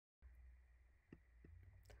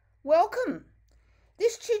Welcome!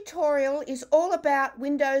 This tutorial is all about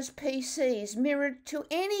Windows PCs mirrored to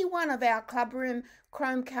any one of our Clubroom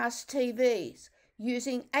Chromecast TVs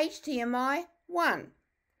using HDMI 1.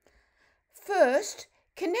 First,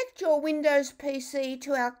 connect your Windows PC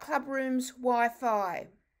to our Clubroom's Wi-Fi.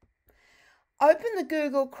 Open the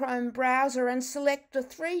Google Chrome browser and select the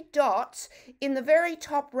three dots in the very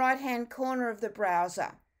top right-hand corner of the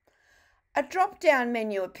browser. A drop-down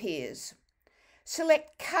menu appears.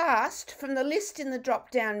 Select Cast from the list in the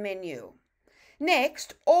drop-down menu.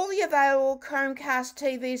 Next, all the available Chromecast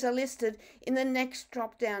TVs are listed in the next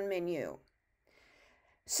drop-down menu.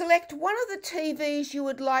 Select one of the TVs you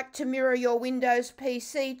would like to mirror your Windows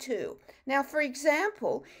PC to. Now, for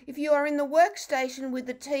example, if you are in the workstation with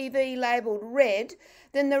the TV labelled red,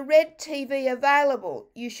 then the red TV available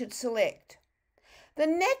you should select. The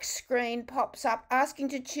next screen pops up asking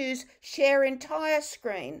to choose Share Entire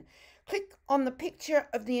Screen. Click on the picture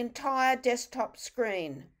of the entire desktop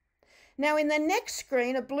screen. Now in the next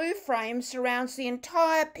screen, a blue frame surrounds the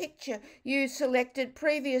entire picture you selected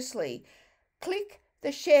previously. Click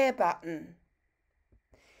the Share button.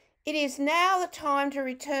 It is now the time to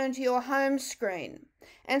return to your home screen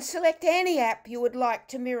and select any app you would like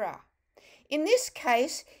to mirror. In this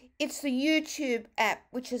case, it's the YouTube app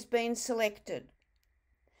which has been selected.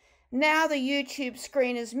 Now the YouTube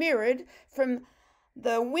screen is mirrored from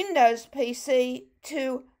the Windows PC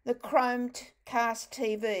to the Chromecast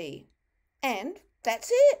TV. And that's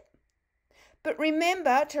it. But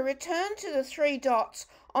remember to return to the three dots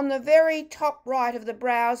on the very top right of the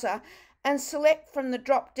browser and select from the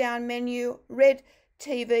drop-down menu Red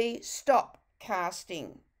TV Stop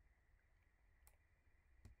Casting.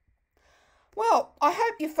 Well, I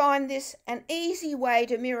hope you find this an easy way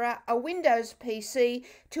to mirror a Windows PC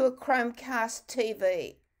to a Chromecast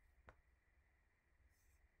TV.